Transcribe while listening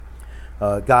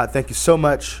God, thank you so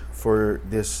much for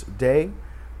this day,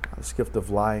 this gift of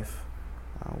life.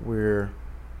 We're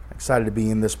excited to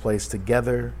be in this place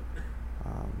together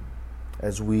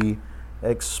as we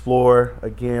explore,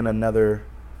 again, another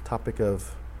topic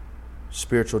of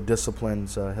spiritual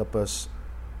disciplines. Help us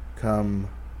come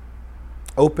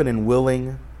open and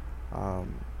willing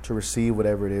to receive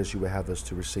whatever it is you would have us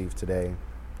to receive today.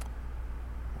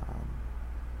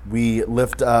 We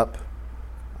lift up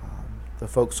the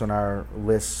folks on our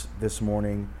list this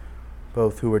morning,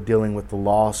 both who are dealing with the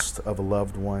loss of a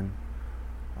loved one.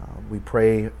 We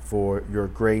pray for your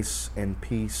grace and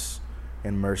peace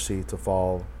and mercy to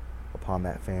fall upon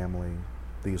that family,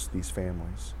 these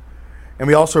families. And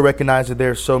we also recognize that there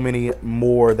are so many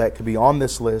more that could be on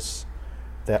this list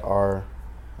that are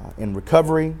in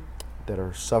recovery, that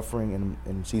are suffering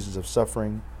in seasons of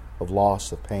suffering, of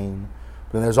loss, of pain.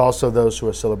 But then there's also those who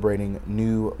are celebrating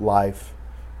new life,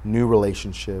 new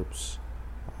relationships,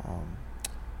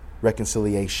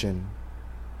 reconciliation,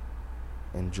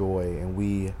 and joy. And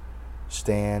we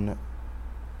stand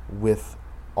with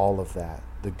all of that,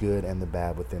 the good and the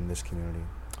bad within this community.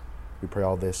 We pray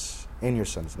all this in your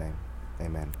Son's name.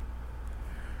 Amen.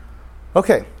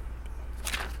 Okay.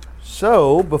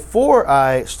 So before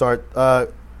I start, to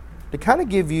kind of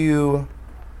give you,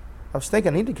 I was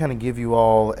thinking I need to kind of give you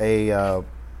all a,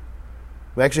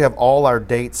 we actually have all our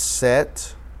dates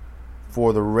set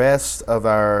for the rest of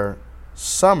our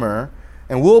summer.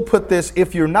 And we'll put this,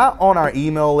 if you're not on our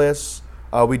email list,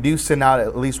 we do send out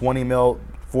at least one email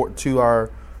to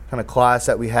our kind of class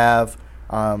that we have,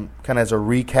 kind of as a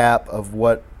recap of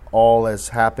what all has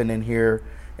happened in here.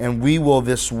 And we will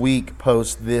this week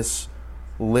post this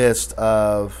list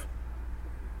of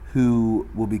who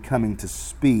will be coming to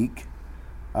speak.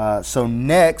 So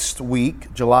next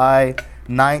week, July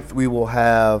 9th, we will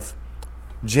have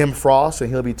Jim Frost, and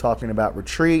he'll be talking about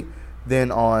retreat.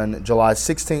 Then on July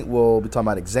 16th, we'll be talking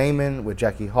about examen with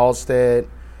Jackie Halstead.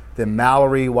 Then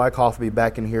Mallory Wyckoff will be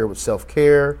back in here with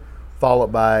self-care,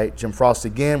 followed by Jim Frost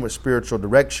again with spiritual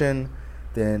direction.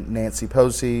 Then Nancy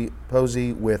Posey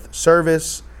with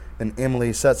service. Then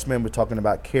Emily Sutzman will be talking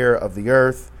about care of the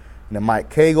earth. And then Mike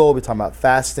Cagle will be talking about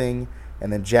fasting.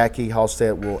 And then Jackie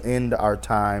Halstead will end our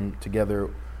time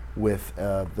together with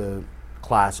the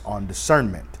class on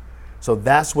discernment. So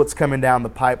that's what's coming down the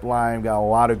pipeline. We've got a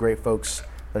lot of great folks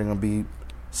that are going to be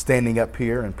standing up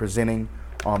here and presenting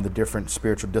on the different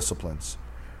spiritual disciplines.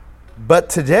 But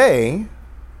today,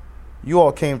 you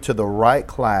all came to the right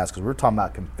class because we're talking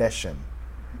about confession.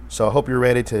 So I hope you're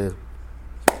ready to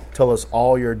tell us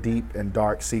all your deep and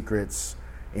dark secrets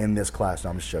in this class.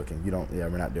 No, I'm just joking. We're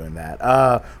not doing that.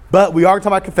 But we are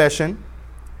talking about confession,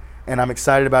 and I'm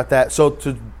excited about that. So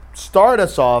to start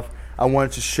us off, I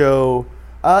wanted to show,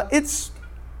 it's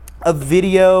a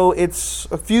video. It's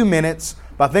a few minutes,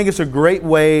 but I think it's a great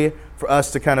way for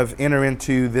us to kind of enter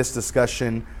into this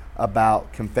discussion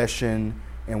about confession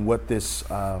and what this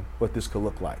could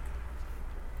look like.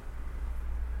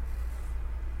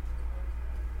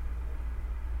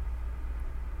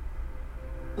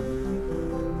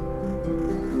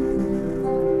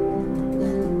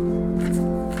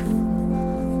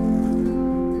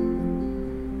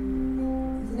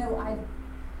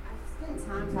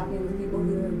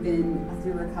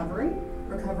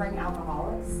 Recovering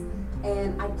alcoholics,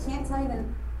 and I can't tell you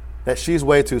that she's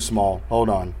way too small. Hold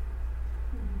on.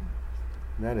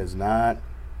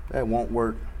 That won't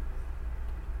work.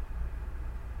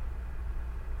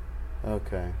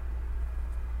 Okay.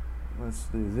 Let's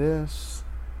do this.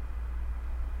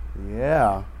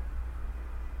 Yeah.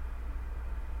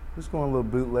 Just going a little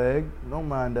bootleg. Don't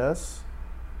mind us.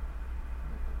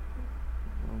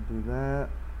 I'll do that.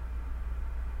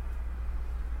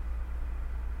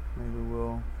 Maybe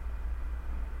we'll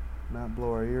not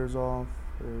blow our ears off.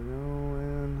 There we go.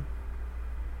 And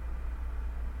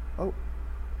oh.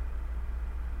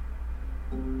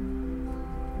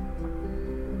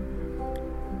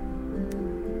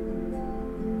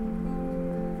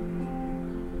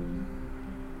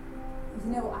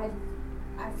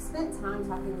 I've spent time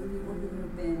talking with people who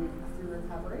have been through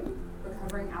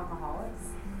recovering alcoholics,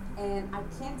 and I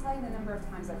can't tell you the number of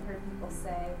times I've heard people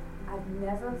say, I've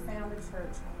never found a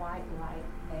church quite like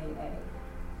AA.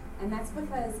 And that's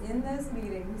because in those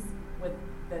meetings with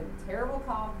the terrible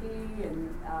coffee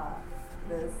and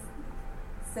the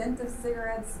scent of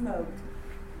cigarette smoke,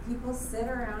 people sit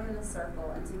around in a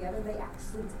circle and together they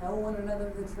actually tell one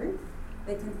another the truth.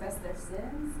 They confess their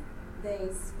sins. They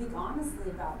speak honestly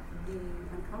about the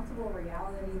uncomfortable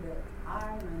reality that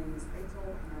my name is Rachel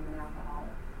and I'm an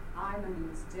alcoholic. My name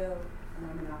is Joe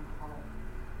and I'm an alcoholic.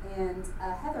 And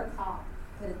Heather Kopp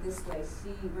put it this way.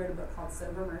 She wrote a book called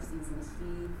Sober Mercies, and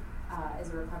she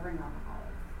is a recovering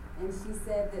alcoholic. And she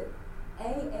said that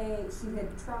AA, she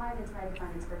had tried to find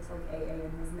a church like AA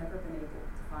and has never been able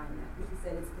to find that. And she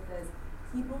said it's because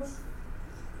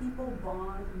people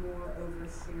bond more over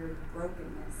shared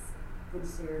brokenness than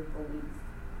shared belief.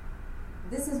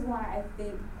 This is why I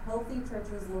think healthy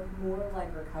churches look more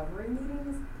like recovery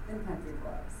meetings than country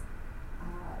clubs.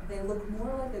 They look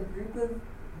more like a group of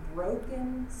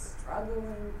broken,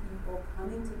 struggling people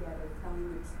coming together,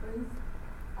 telling the truth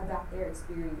about their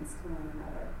experience to one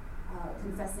another,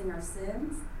 confessing our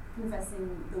sins,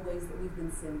 confessing the ways that we've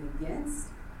been sinned against,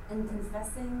 and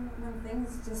confessing when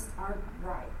things just aren't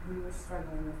right, when we're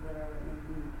struggling with whatever it may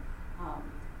be.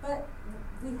 But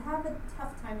we have a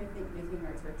tough time, I think, making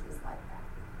our churches like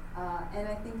that. And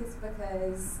I think it's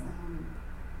because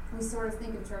we sort of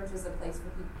think of church as a place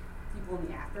for people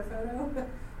in the after photo,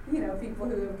 people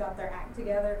who have got their act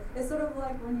together. It's sort of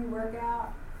like when you work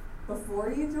out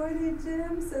before you join a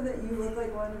gym so that you look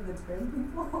like one of the trim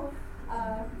people.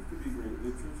 It used to be great.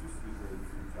 The church used to be great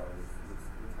for each other. What's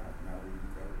happening now with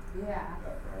each other? Yeah.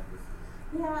 That practice.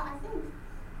 Yeah, I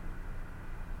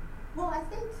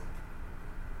think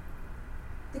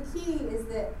the key is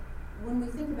that when we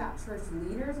think about church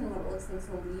leaders and what it looks like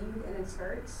to lead in a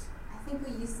church, I think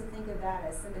we used to think of that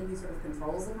as somebody who sort of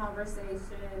controls the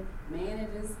conversation,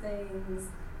 manages things,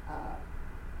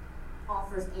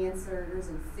 offers answers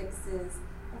and fixes.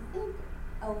 I think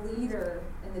a leader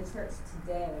in the church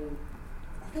today,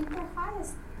 I think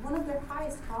one of their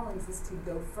highest callings is to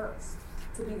go first,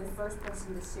 to be the first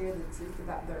person to share the truth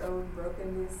about their own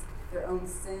brokenness, their own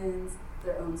sins,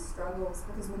 their own struggles.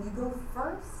 Because when you go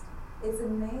first, it's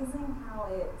amazing how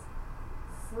it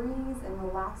frees and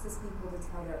relaxes people to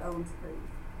tell their own truth.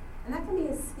 And that can be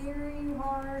a scary,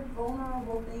 hard,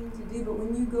 vulnerable thing to do, but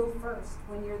when you go first,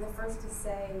 when you're the first to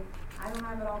say, I don't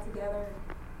have it all together,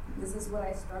 this is what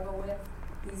I struggle with,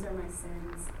 these are my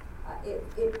sins,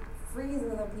 it frees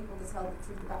other people to tell the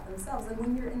truth about themselves. And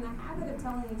when you're in the habit of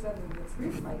telling each other the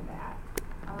truth like that,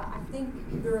 I think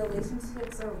the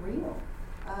relationships are real.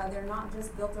 They're not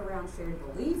just built around shared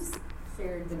beliefs,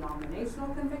 shared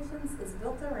denominational convictions. It's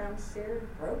built around shared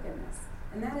brokenness.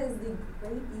 And that is the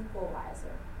great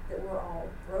equalizer, that we're all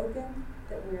broken,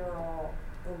 that we're all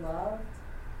beloved,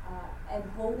 and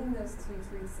holding those two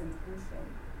truths in tension.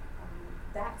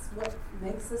 That's what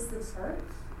makes us the church.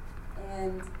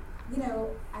 And,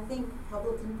 I think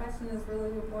public confession is really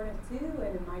important too.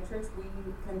 And in my church, we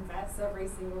confess every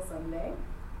single Sunday,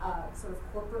 sort of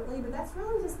corporately, but that's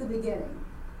really just the beginning.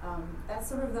 That's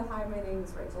sort of the hi, my name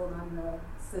is Rachel and I'm the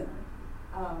sinner.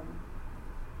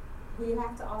 We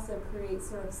have to also create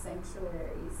sort of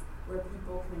sanctuaries where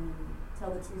people can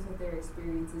tell the truth of their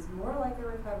experiences, more like a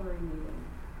recovery meeting,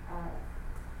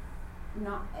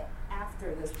 not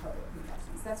after those public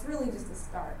confessions. That's really just a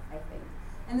start, I think.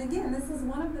 And again, this is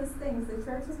one of those things. The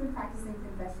church has been practicing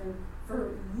confession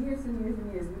for years and years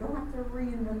and years. We don't have to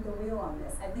reinvent the wheel on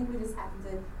this. I think we just have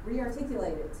to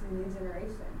re-articulate it to a new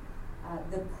generation.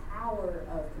 The power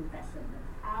of confession,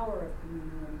 the power of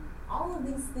communion, all of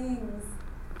these things,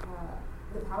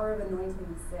 the power of anointing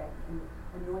the sick and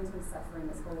anointing suffering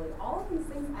as holy, all of these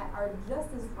things are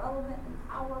just as relevant and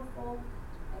powerful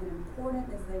and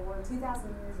important as they were 2,000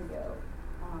 years ago.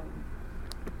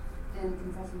 And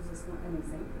confession is just an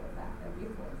example of that, a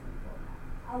beautiful example of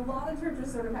that. A lot of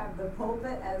churches sort of have the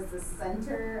pulpit as the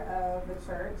center of the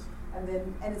church, and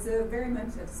it's very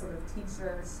much a sort of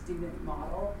teacher-student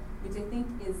model, which I think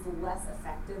is less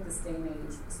effective this day and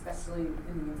age, especially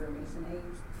in the information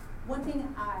age. One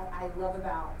thing I love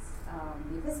about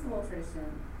the Episcopal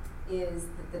tradition is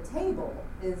that the table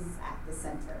is at the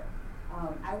center.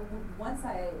 Once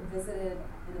I visited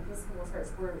an Episcopal church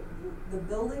where the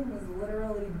building was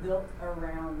literally built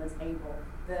around the table,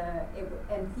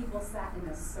 and people sat in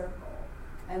a circle,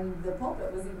 and the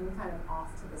pulpit was even kind of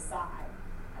off to the side.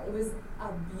 It was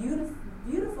a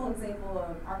beautiful example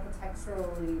of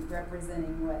architecturally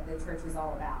representing what the church is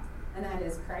all about, and that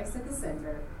is Christ at the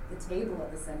center, the table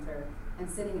at the center, and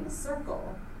sitting in a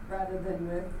circle rather than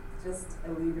with just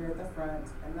a leader at the front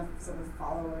and the sort of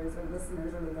followers or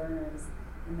listeners or learners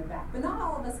in the back. But not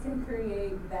all of us can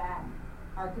create that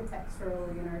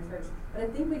architecturally in our church, but I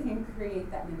think we can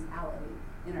create that mentality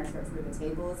in our church where the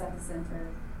table is at the center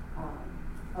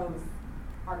of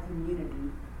our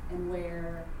community, and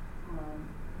where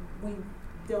we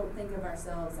don't think of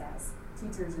ourselves as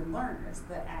teachers and learners,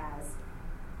 but as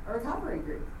a recovery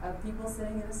group of people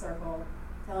sitting in a circle,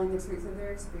 telling the truth of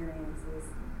their experiences,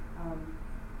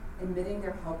 admitting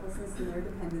their helplessness and their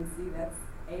dependency, that's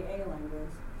AA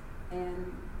language,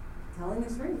 and telling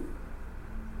the truth.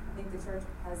 I think the church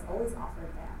has always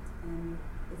offered that, and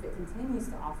if it continues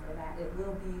to offer that, it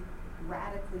will be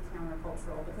radically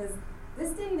countercultural, because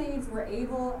this day and age we're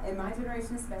able, in my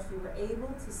generation especially, we're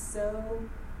able to so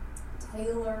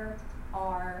tailor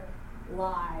our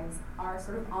lives, our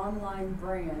sort of online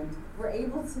brand. We're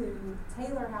able to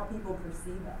tailor how people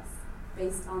perceive us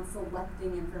based on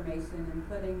selecting information and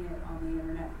putting it on the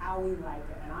internet how we like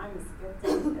it. And I'm as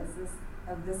guilty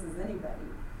of this as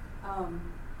anybody.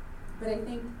 But I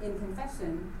think in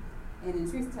confession and in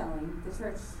truth-telling, the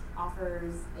church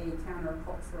offers a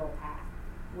countercultural path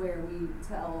where we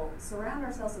surround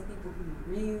ourselves with people who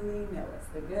really know us,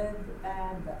 the good, the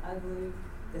bad, the ugly,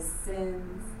 the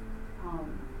sins,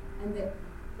 and that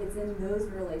it's in those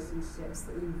relationships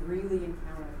that we really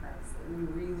encounter Christ, that we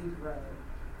really grow.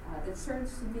 The church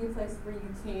should be a place where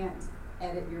you can't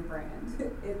edit your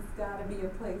brand. It's got to be a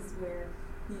place where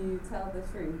you tell the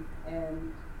truth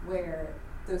and where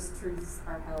those truths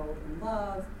are held in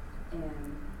love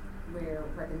and where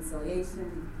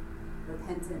reconciliation,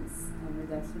 repentance, and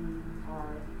redemption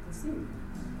are pursued.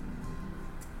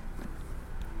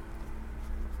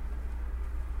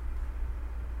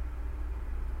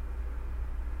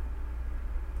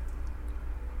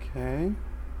 Okay.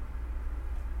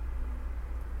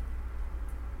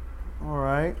 All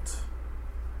right.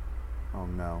 Oh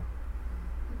no.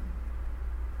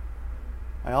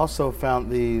 I also found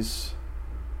these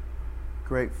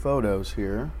great photos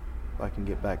here. If I can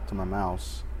get back to my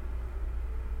mouse.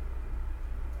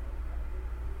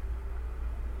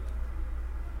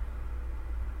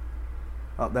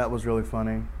 Oh, that was really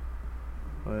funny.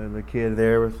 The kid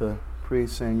there with the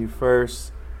priest saying you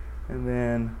first, and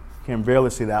then can barely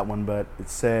see that one, but it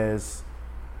says,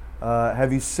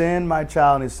 have you sinned, my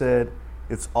child? And he said,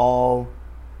 it's all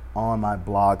on my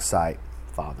blog site,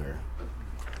 Father.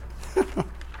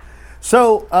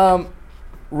 So,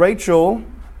 Rachel,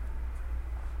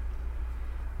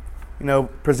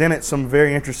 presented some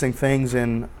very interesting things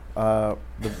in the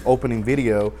opening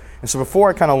video. And so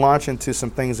before I kind of launch into some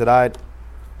things that I'd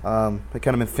kind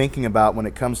of been thinking about when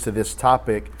it comes to this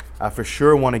topic, I for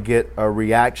sure want to get a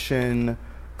reaction,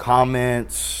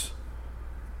 comments,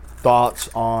 thoughts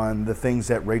on the things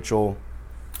that Rachel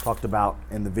talked about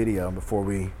in the video before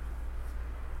we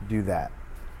do that.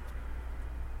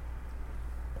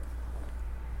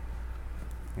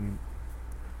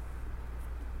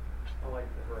 I like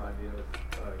her idea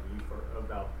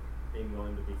about being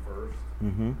willing to be first.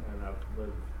 Mm-hmm. And I've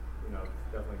lived,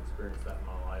 definitely experienced that in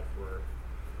my life where,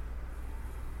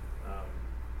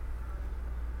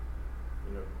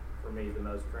 for me, the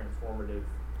most transformative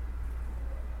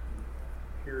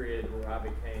period where I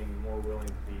became more willing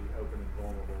to be open and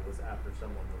vulnerable was after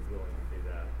someone was willing to do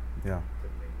that. Yeah. To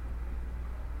me.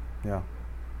 Yeah.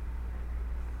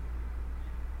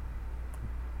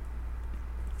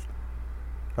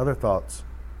 Other thoughts?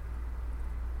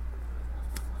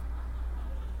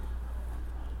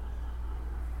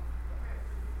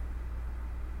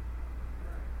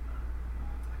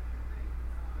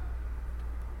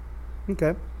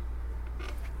 Okay.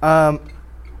 I'll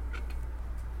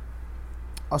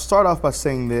start off by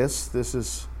saying this. This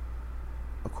is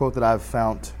a quote that I've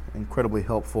found incredibly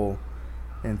helpful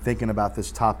in thinking about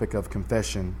this topic of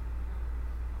confession.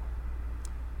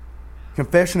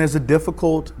 Confession is a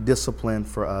difficult discipline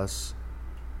for us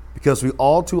because we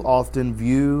all too often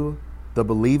view the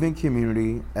believing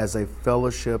community as a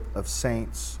fellowship of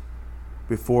saints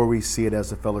before we see it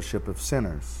as a fellowship of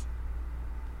sinners.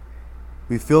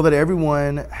 We feel that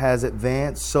everyone has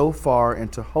advanced so far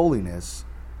into holiness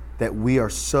that we are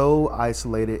so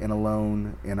isolated and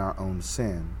alone in our own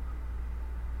sin.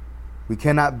 We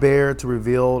cannot bear to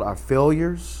reveal our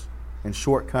failures and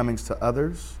shortcomings to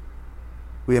others.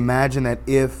 We imagine that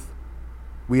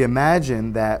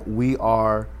we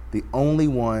are the only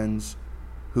ones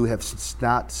who have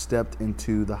not stepped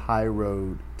into the high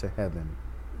road to heaven.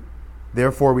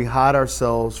 Therefore, we hide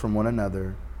ourselves from one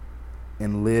another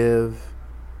and live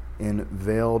in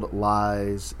veiled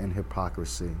lies and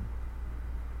hypocrisy.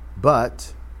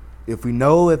 But if we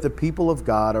know that the people of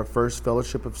God are first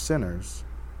fellowship of sinners,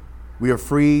 we are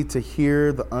free to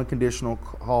hear the unconditional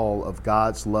call of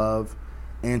God's love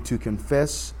and to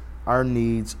confess our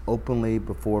needs openly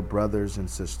before brothers and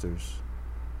sisters.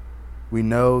 We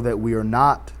know that we are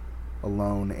not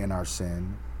alone in our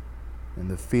sin,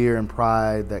 and the fear and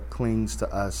pride that clings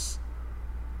to us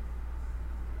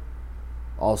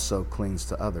also clings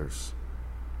to others.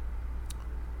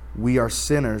 We are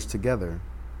sinners together.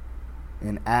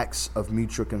 In acts of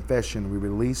mutual confession, we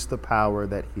release the power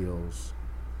that heals.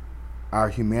 Our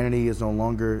humanity is no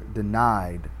longer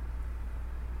denied,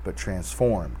 but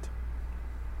transformed.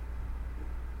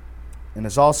 And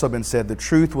it's also been said, the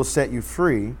truth will set you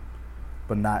free,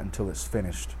 but not until it's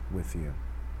finished with you.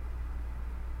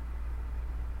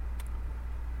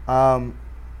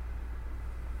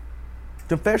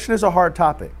 Confession is a hard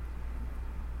topic.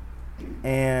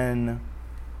 And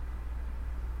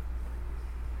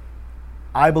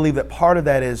I believe that part of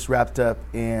that is wrapped up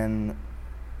in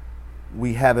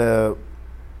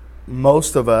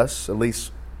most of us, at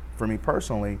least for me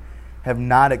personally, have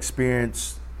not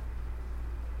experienced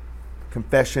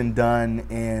confession done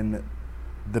in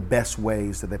the best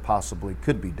ways that they possibly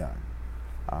could be done.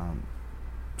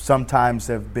 Sometimes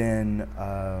have been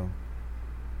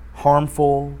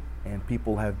harmful, and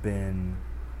people have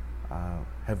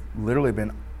literally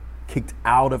been kicked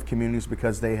out of communities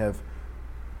because they have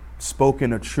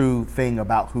spoken a true thing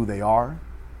about who they are,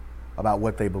 about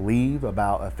what they believe,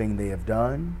 about a thing they have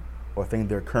done, or a thing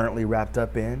they're currently wrapped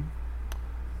up in.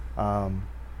 And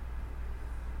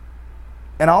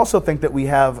I also think that we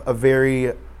have a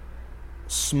very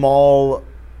small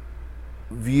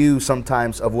view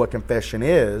sometimes of what confession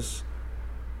is,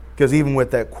 because even with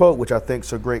that quote, which I think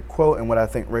is a great quote, and what I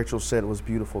think Rachel said was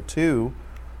beautiful too,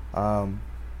 but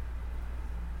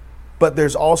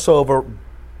there's also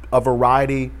a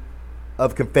variety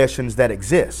of confessions that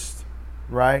exist,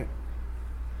 right?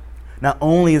 Not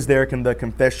only is there the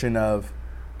confession of,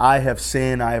 I have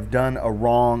sinned, I have done a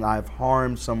wrong, I've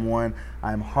harmed someone,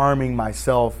 I'm harming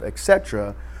myself,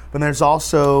 etc. But there's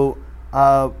also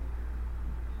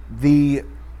the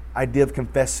idea of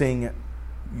confessing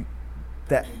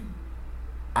that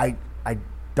I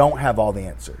don't have all the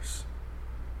answers.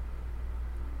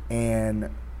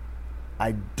 And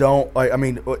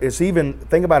it's even,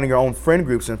 think about in your own friend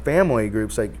groups and family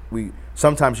groups, like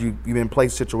sometimes you've been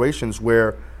placed situations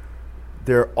where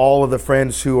there are all of the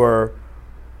friends who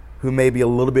may be a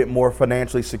little bit more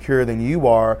financially secure than you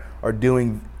are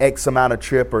doing X amount of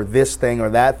trip or this thing or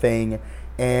that thing,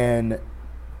 and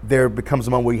there becomes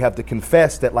a moment where you have to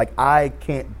confess that, like, I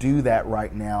can't do that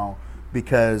right now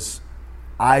because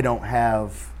I don't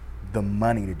have the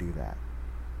money to do that.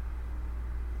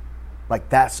 Like,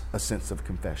 that's a sense of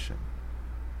confession.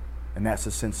 And that's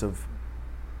a sense of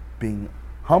being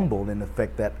humbled in the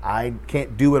fact that I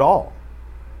can't do it all.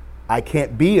 I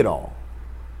can't be it all.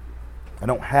 I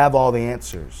don't have all the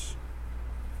answers.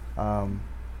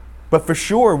 But for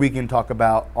sure, we can talk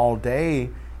about all day,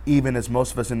 even as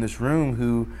most of us in this room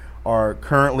who are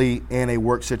currently in a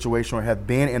work situation or have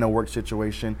been in a work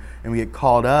situation, and we get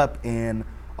caught up in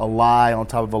a lie on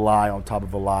top of a lie on top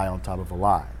of a lie on top of a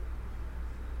lie.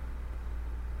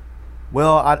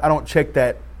 Well, I don't check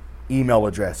that email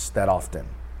address that often.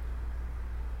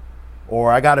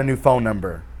 Or I got a new phone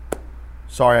number.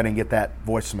 Sorry I didn't get that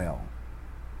voicemail.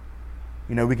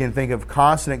 You know, we can think of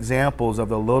constant examples of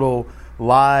the little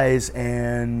lies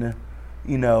and,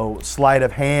 sleight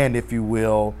of hand, if you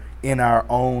will, in our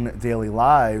own daily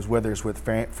lives, whether it's with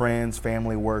friends,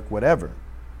 family, work, whatever.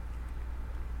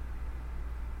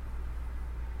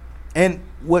 And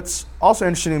what's also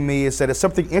interesting to me is that it's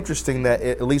something interesting that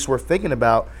at least we're thinking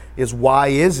about is, why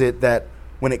is it that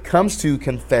when it comes to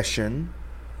confession,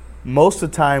 most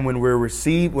of the time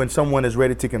when someone is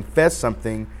ready to confess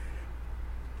something,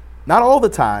 not all the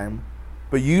time,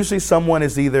 but usually someone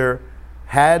has either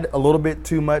had a little bit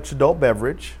too much adult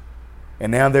beverage,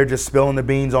 and now they're just spilling the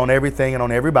beans on everything and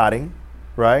on everybody,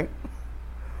 right?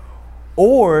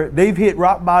 Or they've hit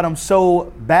rock bottom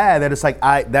so bad that it's like,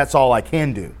 that's all I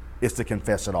can do is to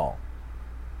confess it all.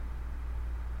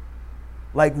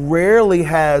 Like, rarely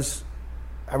have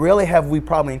we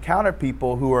probably encountered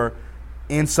people who are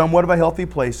in somewhat of a healthy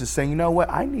place is saying, you know what,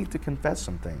 I need to confess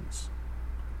some things.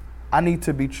 I need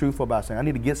to be truthful about something. I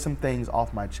need to get some things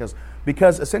off my chest.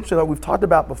 Because essentially what we've talked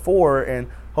about before, and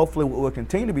hopefully what we'll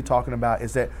continue to be talking about,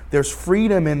 is that there's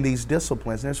freedom in these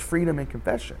disciplines, and there's freedom in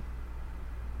confession.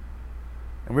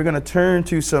 And we're going to turn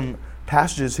to some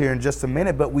passages here in just a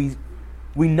minute, but we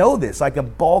know this, like a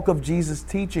bulk of Jesus'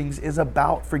 teachings is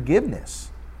about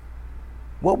forgiveness.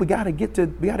 Well, we got to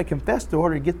confess in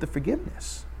order to get the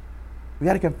forgiveness. We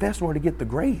got to confess in order to get the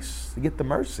grace, to get the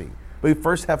mercy. But we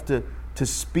first have to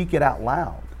speak it out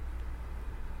loud.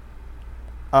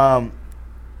 And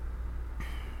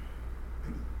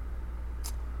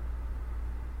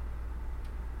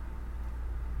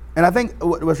I think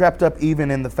what was wrapped up even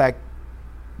in the fact,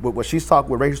 what Rachel's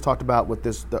talked about, what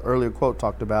the earlier quote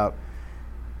talked about,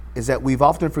 is that we've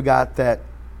often forgot that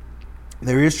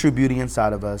there is true beauty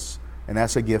inside of us, and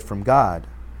that's a gift from God.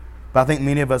 But I think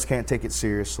many of us can't take it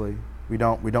seriously. We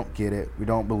don't get it. We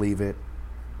don't believe it.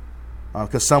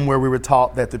 Because somewhere we were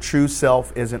taught that the true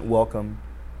self isn't welcome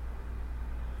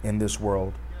in this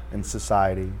world, in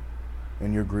society,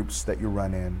 in your groups that you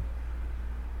run in.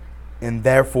 And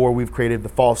therefore, we've created the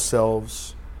false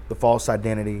selves, the false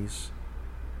identities.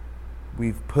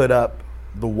 We've put up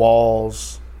the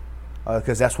walls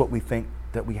because that's what we think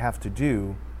that we have to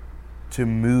do to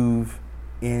move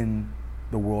in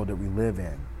the world that we live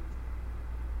in.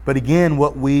 But again,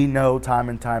 what we know time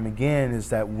and time again is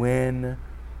that when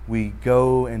we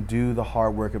go and do the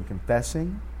hard work of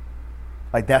confessing,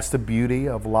 like that's the beauty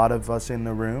of a lot of us in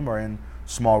the room or in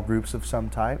small groups of some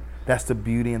type. That's the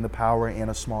beauty and the power in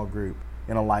a small group,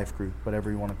 in a life group, whatever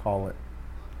you want to call it,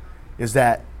 is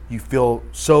that you feel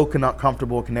so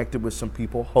comfortable, connected with some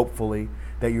people, hopefully,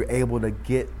 that you're able to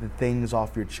get the things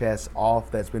off your chest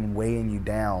that's been weighing you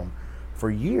down for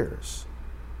years.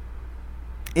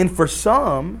 And for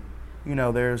some,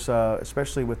 there's,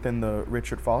 especially within the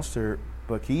Richard Foster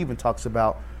book, he even talks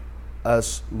about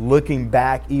us looking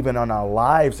back even on our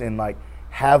lives and like,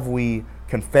 have we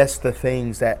confessed the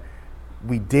things that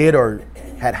we did or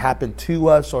had happened to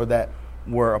us or that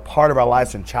were a part of our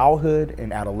lives in childhood,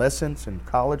 in adolescence, in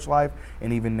college life,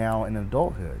 and even now in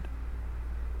adulthood.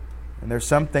 And there's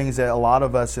some things that a lot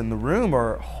of us in the room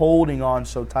are holding on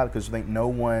so tight because we think no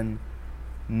one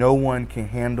can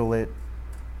handle it.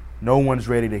 No one's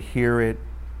ready to hear it.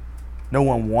 No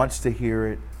one wants to hear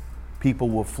it. People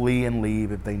will flee and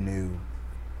leave if they knew.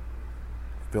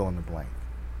 Fill in the blank.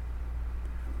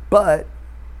 But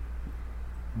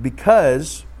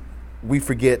because we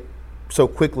forget so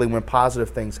quickly when positive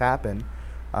things happen,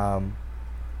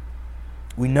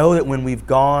 we know that when we've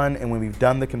gone and when we've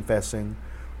done the confessing,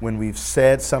 when we've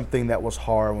said something that was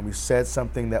hard, when we said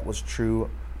something that was true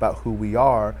about who we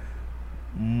are,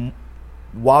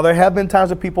 while there have been times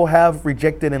that people have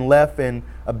rejected and left and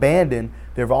abandoned,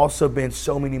 there have also been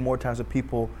so many more times that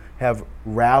people have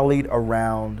rallied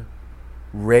around,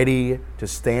 ready to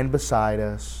stand beside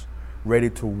us, ready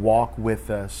to walk with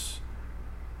us.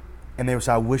 And they would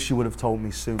say, I wish you would have told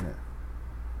me sooner.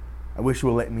 I wish you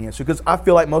would let me answer. Because I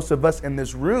feel like most of us in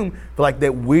this room feel like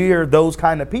that we're those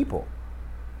kind of people.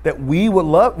 That we would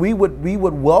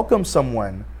welcome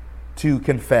someone to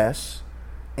confess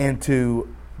and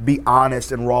to be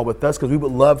honest and raw with us, because we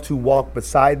would love to walk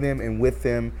beside them and with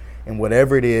them in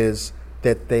whatever it is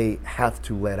that they have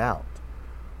to let out.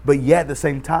 But yet at the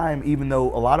same time, even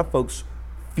though a lot of folks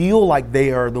feel like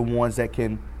they are the ones that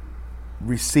can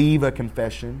receive a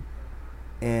confession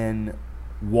and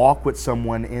walk with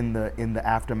someone in the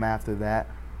aftermath of that,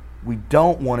 we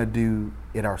don't want to do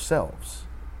it ourselves.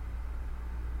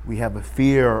 We have a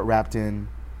fear wrapped in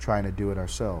trying to do it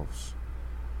ourselves.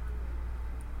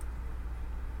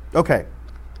 Okay,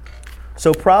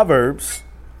 so Proverbs,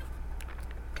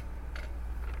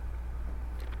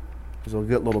 there's a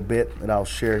good little bit that I'll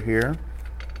share here.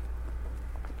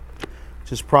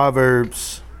 Just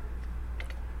Proverbs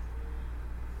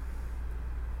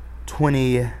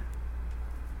 28,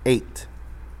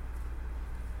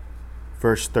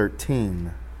 verse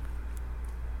 13.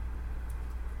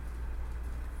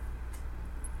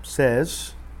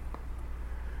 Says,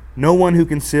 no one who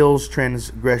conceals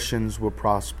transgressions will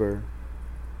prosper,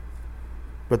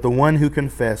 but the one who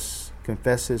confesses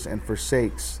and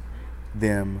forsakes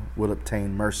them will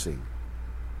obtain mercy.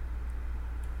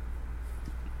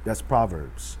 That's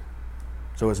Proverbs.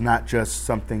 So it's not just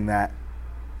something that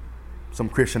some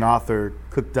Christian author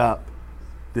cooked up.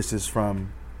 This is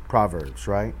from Proverbs,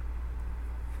 right?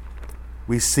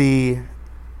 We see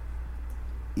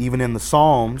even in the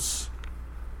Psalms,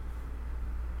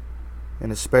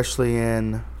 and especially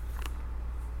in,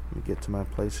 let me get to my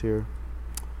place here.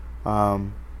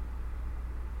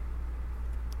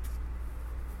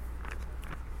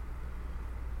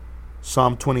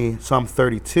 Psalm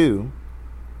 32,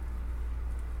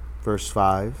 verse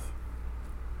 5.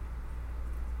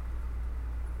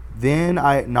 Then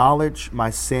I acknowledged my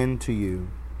sin to you,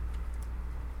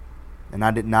 and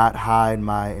I did not hide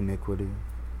my iniquity.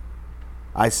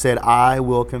 I said, I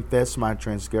will confess my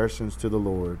transgressions to the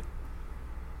Lord,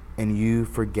 and you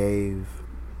forgave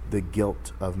the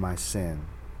guilt of my sin.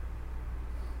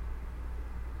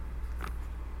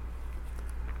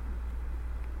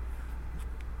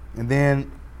 And then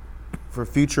for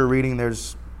future reading,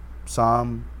 there's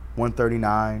Psalm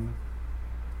 139,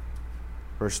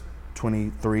 verse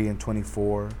 23 and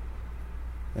 24.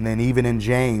 And then even in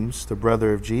James, the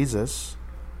brother of Jesus,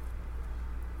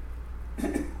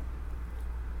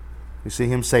 we see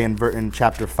him say in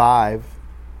chapter 5,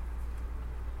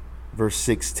 verse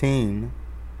 16,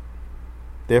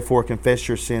 therefore confess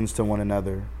your sins to one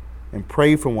another and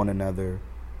pray for one another,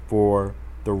 for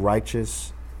the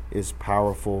righteous is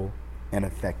powerful and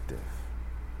effective.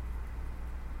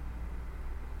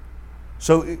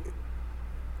 So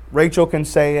Rachel can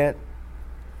say it.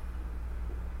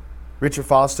 Richard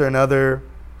Foster and other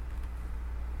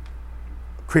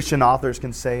Christian authors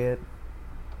can say it.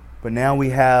 But now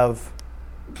we have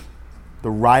the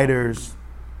writers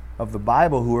of the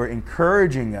Bible who are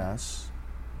encouraging us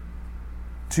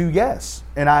to, yes,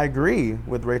 and I agree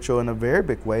with Rachel in a very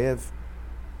big way, of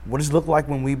what does it look like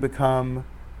when we become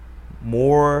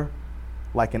more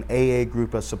like an AA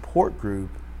group, a support group,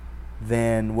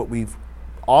 than what we've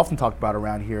often talked about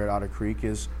around here at Otter Creek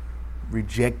is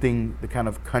rejecting the kind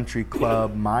of country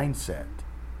club mindset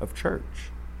of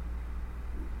church.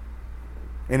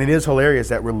 And it is hilarious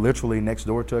that we're literally next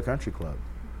door to a country club.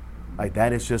 Like,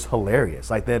 that is just hilarious.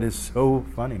 Like, that is so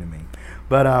funny to me.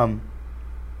 But,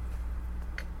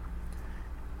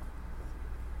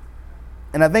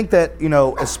 and I think that, you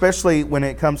know, especially when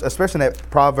it comes, especially in that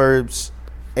Proverbs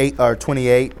 8 or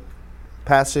 28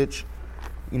 passage,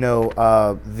 you know,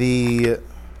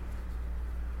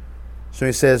 so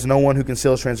he says, no one who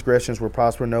conceals transgressions will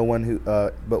prosper, no one who,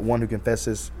 but one who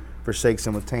confesses, forsakes,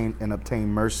 and obtain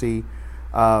mercy.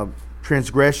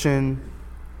 Transgression,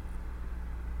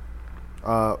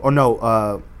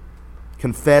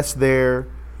 confess there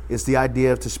is the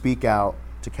idea of to speak out,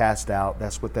 to cast out.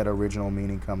 That's what that original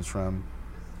meaning comes from.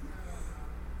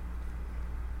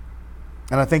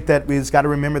 And I think that we've got to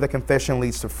remember that confession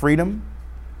leads to freedom.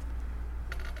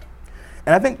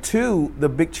 And I think, too, the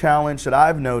big challenge that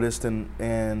I've noticed,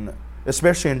 in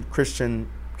especially in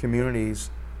Christian communities,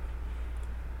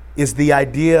 is the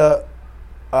idea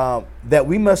that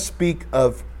we must speak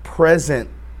of present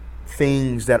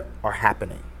things that are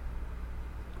happening.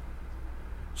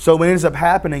 So what ends up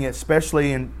happening,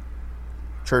 especially in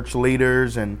church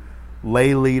leaders and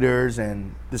lay leaders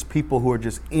and just people who are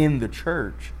just in the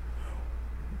church,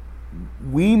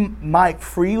 we might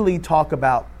freely talk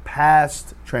about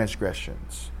past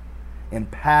transgressions and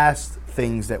past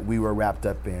things that we were wrapped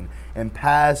up in and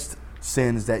past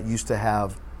sins that used to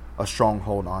have a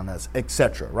stronghold on us,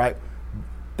 etc., right?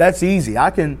 That's easy. I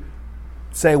can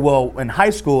say, well, in high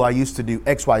school I used to do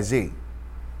XYZ,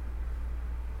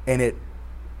 and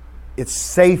it's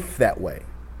safe that way.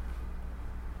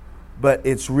 But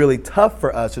it's really tough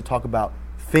for us to talk about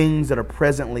things that are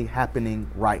presently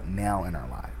happening right now in our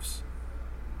lives.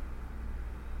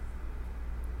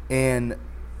 And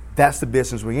that's the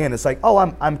business we're in. It's like, oh,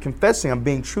 I'm confessing, I'm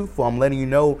being truthful, I'm letting you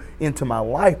know into my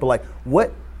life. But like,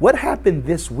 what happened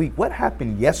this week? What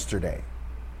happened yesterday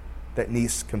that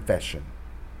needs confession?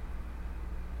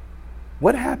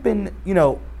 What happened,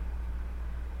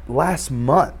 last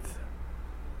month?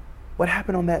 What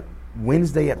happened on that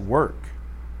Wednesday at work?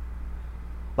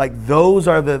 Like, those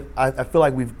are I feel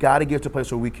like we've got to get to a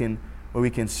place where we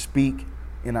can speak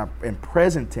in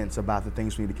present tense about the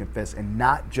things we need to confess, and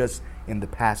not just in the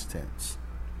past tense.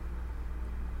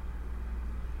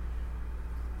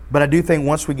 But I do think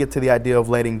once we get to the idea of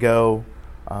letting go,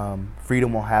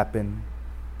 freedom will happen,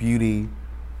 beauty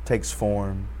takes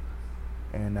form,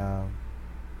 and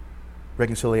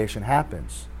reconciliation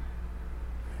happens.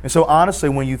 And so honestly,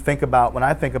 when I think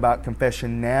about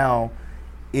confession now,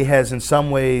 it has in some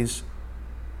ways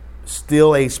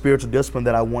still a spiritual discipline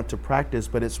that I want to practice,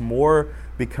 but it's more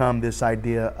become this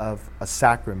idea of a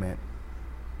sacrament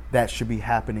that should be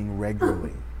happening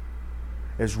regularly.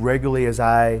 As regularly as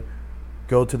I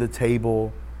go to the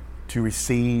table to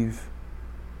receive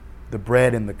the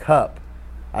bread and the cup,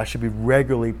 I should be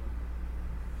regularly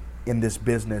in this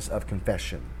business of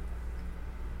confession.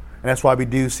 And that's why we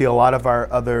do see a lot of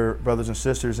our other brothers and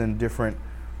sisters in different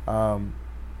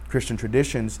Christian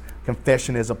traditions.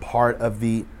 Confession is a part of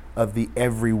the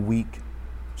every week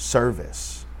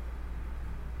service.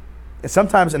 And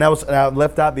sometimes, and I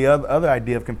left out the other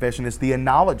idea of confession, is the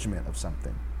acknowledgement of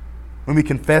something. When we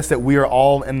confess that we are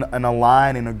all in a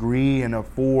line and agree and are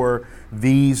for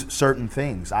these certain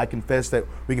things. We confess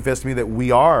to me that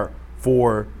we are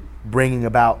for bringing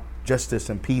about justice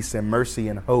and peace and mercy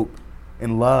and hope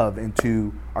and love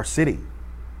into our city.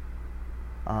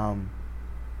 And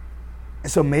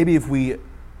so maybe if we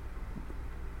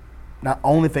not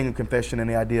only think of confession and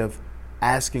the idea of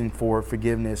asking for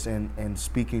forgiveness and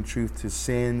speaking truth to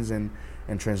sins and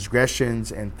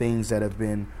transgressions and things that have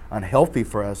been unhealthy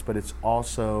for us, but it's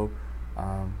also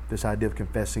this idea of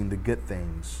confessing the good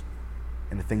things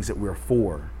and the things that we're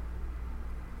for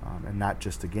and not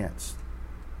just against.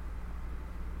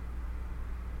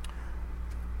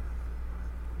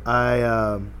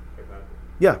 Yeah,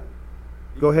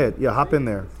 go ahead. Yeah, hop in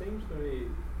there. It seems to me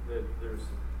that there's,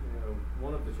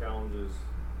 one of the challenges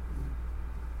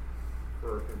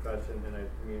for confession in a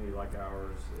community like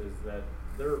ours is that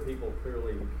there are people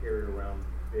clearly who carry around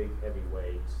big, heavy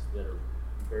weights that are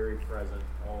very present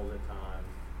all the time.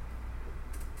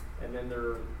 And then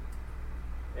there are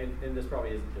and this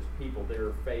probably isn't just people, there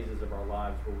are phases of our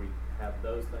lives where we have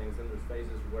those things, and there's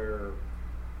phases where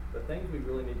the things we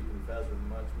really need to confess are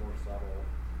much more subtle.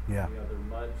 Yeah. You know, they're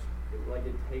much,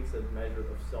 it takes a measure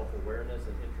of self-awareness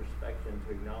and introspection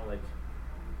to acknowledge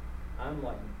I'm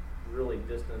like really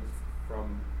distanced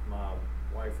from my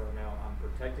wife right now. I'm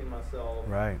protecting myself.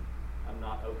 Right. I'm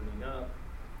not opening up.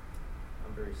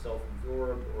 I'm very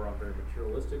self-absorbed, or I'm very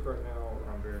materialistic right now,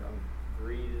 or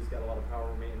greed has got a lot of power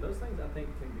over me. And those things I think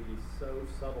can be so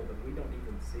subtle that we don't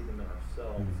even see them in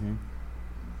ourselves. Mm-hmm.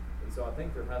 And so I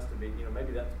think there has to be,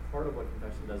 maybe that's part of what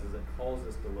confession does, is it calls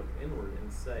us to look inward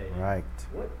and say, right,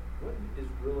 what is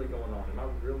really going on? Am I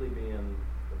really being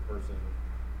the person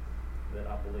that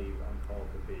I believe I'm called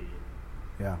to be?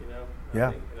 Yeah.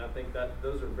 And I think that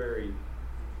those are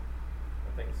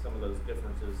I think some of those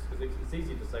differences, because it's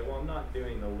easy to say, well, I'm not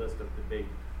doing the list of the big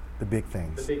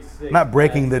things. The big six. Not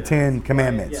breaking the 10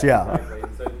 commandments. Right, yeah. Exactly.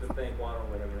 And so to think, well, I don't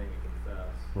really have anything to confess.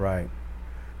 Right.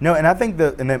 No, and I think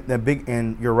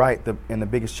and you're right. The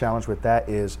biggest challenge with that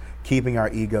is keeping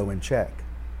our ego in check,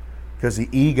 because the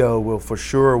ego will for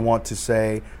sure want to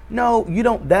say, no, you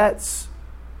don't. That's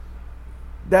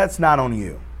not on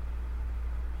you.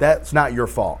 That's not your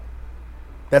fault.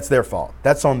 That's their fault.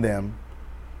 That's on them.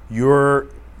 You're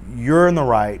in the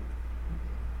right.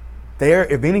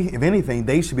 If anything,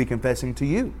 they should be confessing to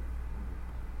you,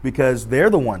 because they're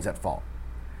the ones at fault.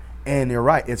 And you're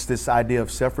right. It's this idea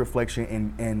of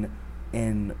self-reflection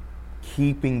and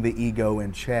keeping the ego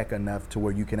in check enough to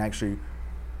where you can actually,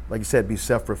 like you said, be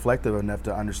self-reflective enough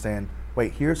to understand,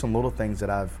 wait, here's some little things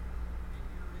that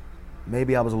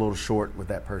maybe I was a little short with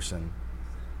that person.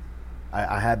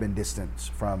 I have been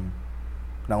distanced from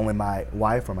not only my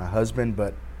wife or my husband,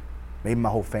 but maybe my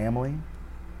whole family,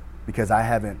 because I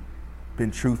haven't been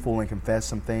truthful and confessed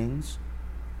some things,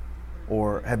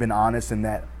 or have been honest in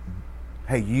that,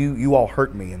 hey, you all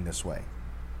hurt me in this way.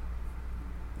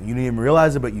 And you didn't even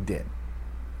realize it, but you did.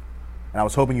 And I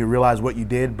was hoping you realize what you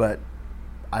did, but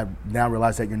I now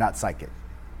realize that you're not psychic.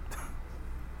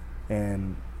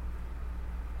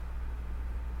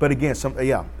 But again,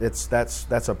 that's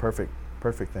a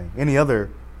perfect thing. Any other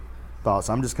thoughts?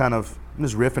 I'm just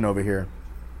riffing over here.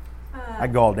 I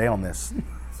go all day on this.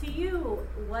 To you,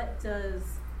 what does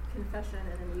confession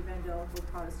in an evangelical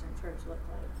Protestant church look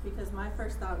like? Because my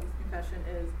first thought with confession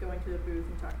is going to the booth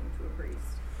and talking to a priest.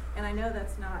 And I know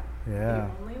that's not the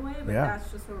only way, but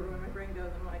that's just where my brain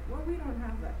goes. I'm like, well, we don't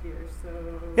have that here,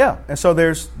 so... Yeah, and so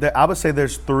I would say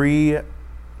there's three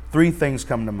things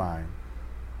come to mind.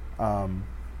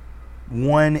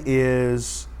 One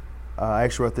is, I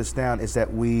actually wrote this down, is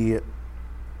that we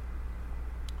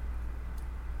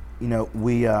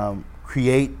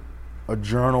create a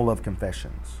journal of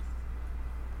confessions.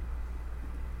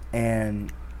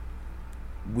 And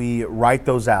we write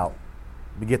those out.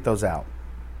 We get those out.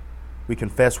 We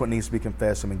confess what needs to be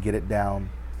confessed, and we get it down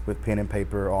with pen and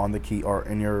paper or on the key or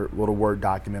in your little Word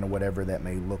document or whatever that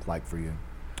may look like for you.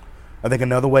 I think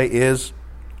another way is,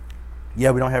 we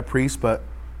don't have priests, but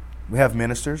we have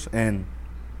ministers, and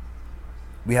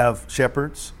we have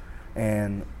shepherds,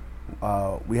 and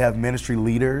we have ministry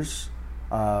leaders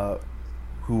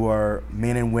who are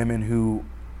men and women who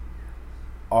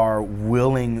are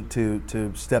willing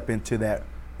to step into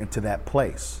that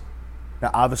place.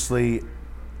 Now, obviously,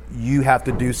 you have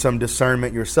to do some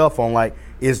discernment yourself on, like,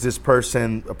 is this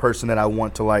person a person that I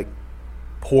want to, like,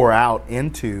 pour out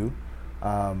into?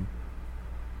 But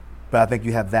I think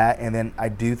you have that, and then I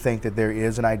do think that there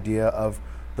is an idea of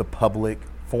the public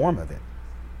form of it.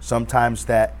 Sometimes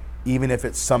that, even if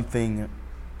it's something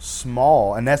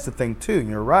small, and that's the thing too, and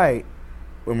you're right,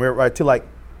 when we're right too, like,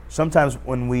 sometimes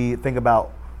when we think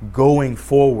about going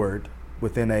forward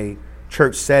within a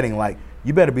church setting, like,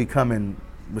 you better be coming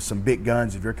with some big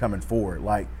guns if you're coming forward.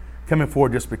 Like, coming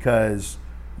forward just because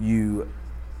you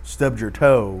stubbed your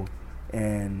toe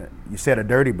and you said a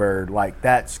dirty bird, like,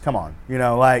 that's, come on,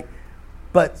 like.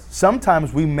 But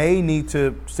sometimes we may need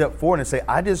to step forward and say,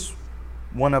 I just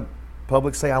want to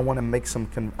public say, I want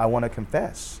to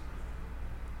confess.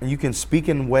 And you can speak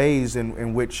in ways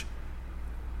in which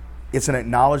it's an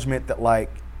acknowledgement that, like,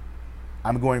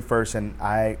 I'm going first, and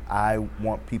I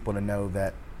want people to know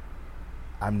that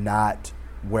I'm not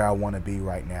where I want to be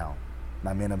right now.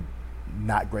 I'm in a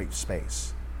not great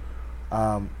space.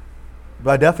 But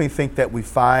I definitely think that we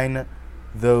find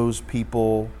those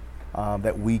people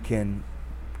that we can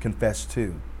confess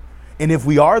to. And if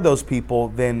we are those people,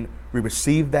 then we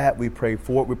receive that, we pray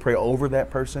for it, we pray over that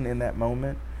person in that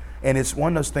moment. And it's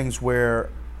one of those things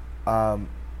where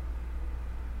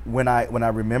when I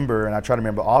remember, and I try to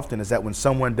remember often, is that when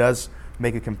someone does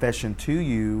make a confession to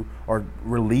you or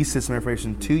releases some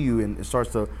information to you and it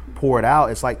starts to pour it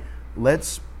out, it's like,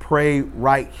 let's pray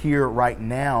right here, right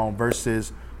now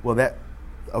versus,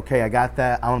 okay, I got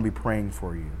that. I'm going to be praying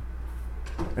for you.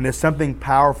 And there's something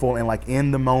powerful and like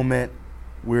in the moment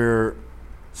we're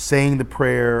saying the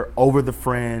prayer over the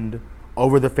friend,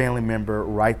 over the family member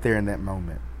right there in that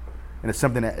moment. And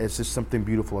it's just something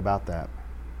beautiful about that.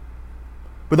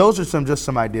 But those are just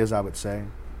some ideas I would say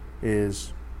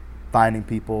is finding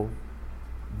people,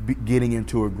 getting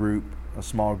into a group, a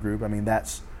small group. I mean,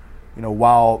 that's,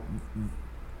 while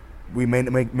we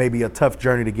may be a tough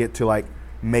journey to get to like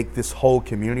make this whole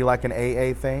community like an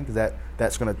AA thing, because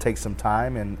that's going to take some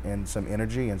time and some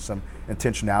energy and some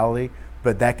intentionality,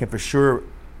 but that can for sure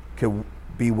could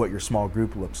be what your small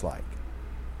group looks like.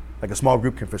 Like a small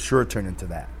group can for sure turn into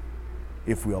that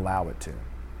if we allow it to.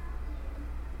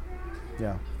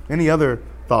 Yeah. Any other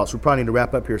thoughts? We probably need to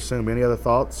wrap up here soon, but any other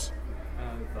thoughts?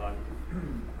 Thought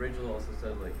Rachel also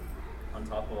said, like, on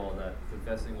top of all that,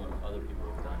 confessing what other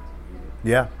people have done to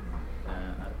you. Yeah.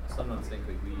 And I sometimes think,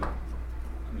 like,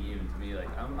 even to me, like,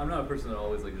 I'm not a person that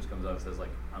always, like, just comes out and says,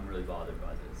 like, I'm really bothered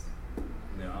by this.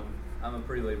 I'm a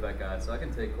pretty laid back guy, so I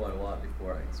can take quite a lot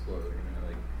before I explode,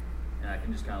 like, and I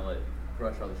can just kind of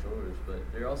brush off the shoulders. But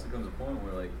there also comes a point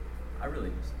where, like, I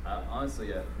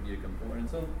honestly, I need to come forward, and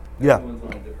everyone's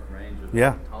on a different range of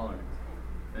tolerance.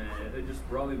 And it just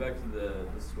brought me back to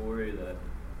the story that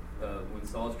when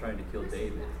Saul's trying to kill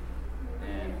David,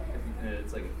 and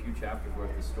it's like a few chapters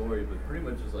worth of story, but pretty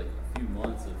much it's like a few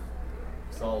months of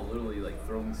Saul literally like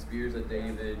throwing spears at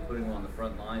David, putting him on the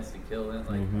front lines to kill him,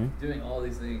 like doing all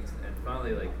these things, and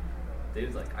finally like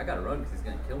David's like, I gotta run because he's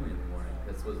gonna kill me in the morning.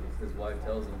 That's what his wife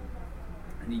tells him.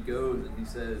 And he goes and he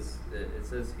says, it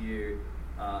says here,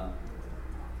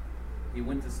 he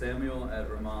went to Samuel at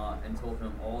Ramah and told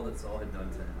him all that Saul had done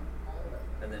to him.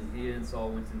 And then he and Saul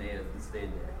went to Naioth and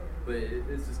stayed there. But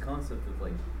it's this concept of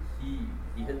like, he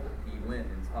went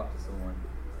and talked to someone,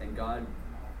 and God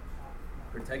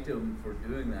protected him for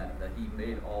doing that he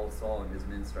made all Saul and his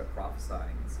men start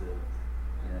prophesying instead of,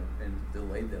 and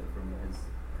delayed them from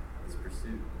his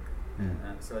pursuit.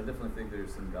 So I definitely think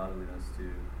there's some godliness to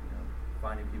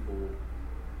finding people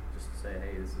just to say,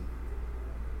 hey, this is,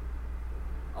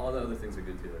 all the other things are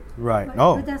good too. Right.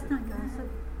 But that's not gossip.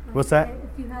 Like, what's that?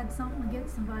 If you had something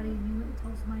against somebody and you went and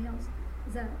told somebody else,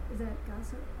 is that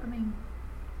gossip?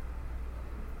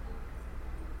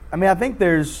 I think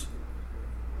there's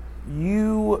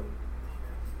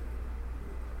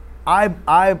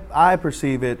I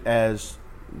perceive it as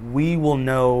we will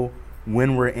know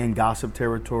when we're in gossip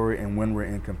territory and when we're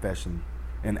in confession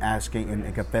and asking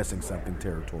and confessing something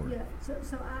territory. Yeah,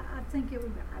 so I think it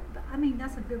would,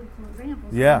 that's a biblical example.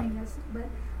 So Yeah. But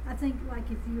I think like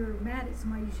if you're mad at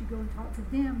somebody, you should go and talk to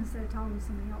them instead of talking to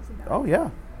somebody else about it. Oh,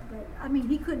 yeah. But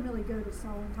he couldn't really go to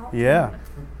Saul and talk to Yeah. him.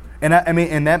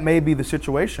 And that may be the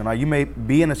situation. You may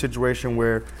be in a situation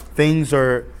where things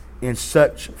are in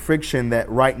such friction that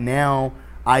right now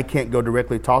I can't go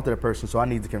directly talk to the person, so I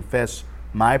need to confess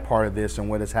my part of this and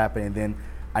what is happening. And then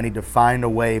I need to find a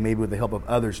way, maybe with the help of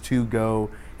others, to go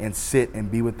and sit and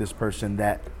be with this person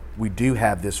that we do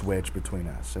have this wedge between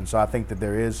us. And so I think that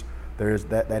there is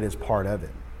that is part of it.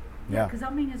 Yeah. Because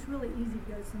it's really easy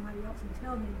to go to somebody else and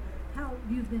tell them how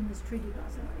you've been mistreated by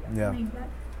somebody else. Yeah.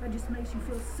 That just makes you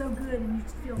feel so good, and you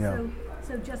just feel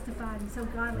so justified and so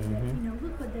godly that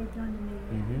look what they've done to me.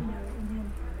 And then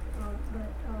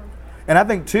And I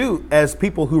think too, as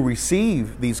people who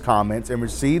receive these comments and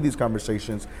receive these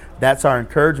conversations, that's our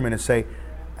encouragement to say,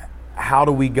 how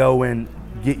do we go and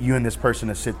get you and this person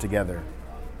to sit together?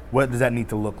 What does that need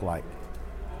to look like?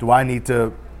 Do I need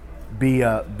to be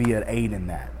an aid in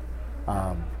that?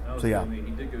 He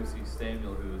did go see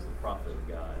Samuel, who was the prophet of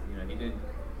God.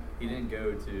 He didn't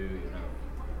go to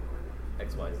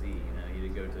XYZ. He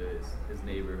didn't go to his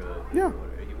neighborhood. Yeah.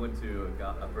 He went to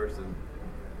a person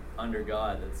under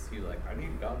God I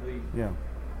need godly. Yeah.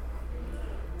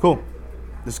 Cool.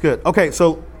 That's good. Okay,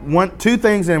 so two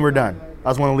things and we're done. I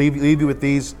just want to leave you with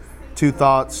these two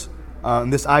thoughts.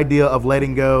 This idea of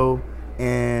letting go,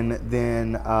 and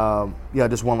then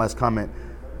just one last comment.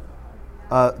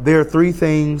 There are three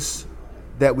things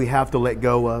that we have to let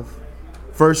go of.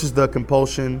 First is the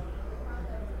compulsion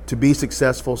to be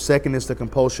successful. Second is the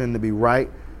compulsion to be right,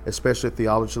 especially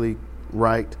theologically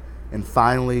right. And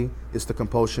finally, it's the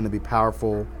compulsion to be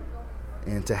powerful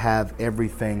and to have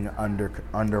everything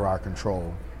under our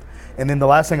control. And then the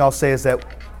last thing I'll say is that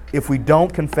if we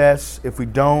don't confess, if we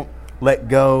don't let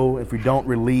go, if we don't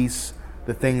release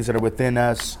the things that are within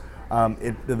us, a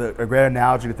great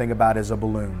analogy to think about is a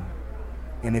balloon.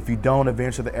 And if you don't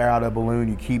eventually the air out of the balloon,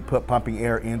 you keep pumping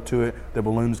air into it, the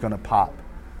balloon's going to pop.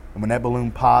 And when that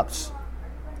balloon pops,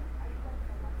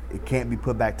 it can't be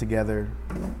put back together.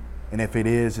 And if it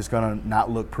is, it's going to not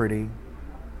look pretty.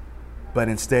 But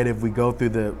instead, if we go through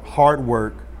the hard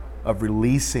work of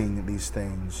releasing these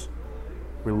things,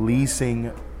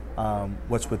 releasing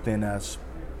what's within us,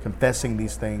 confessing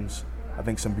these things, I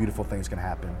think some beautiful things can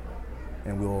happen.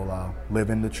 And we'll live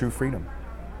in the true freedom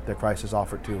that Christ has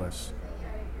offered to us.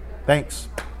 Thanks.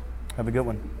 Have a good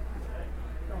one.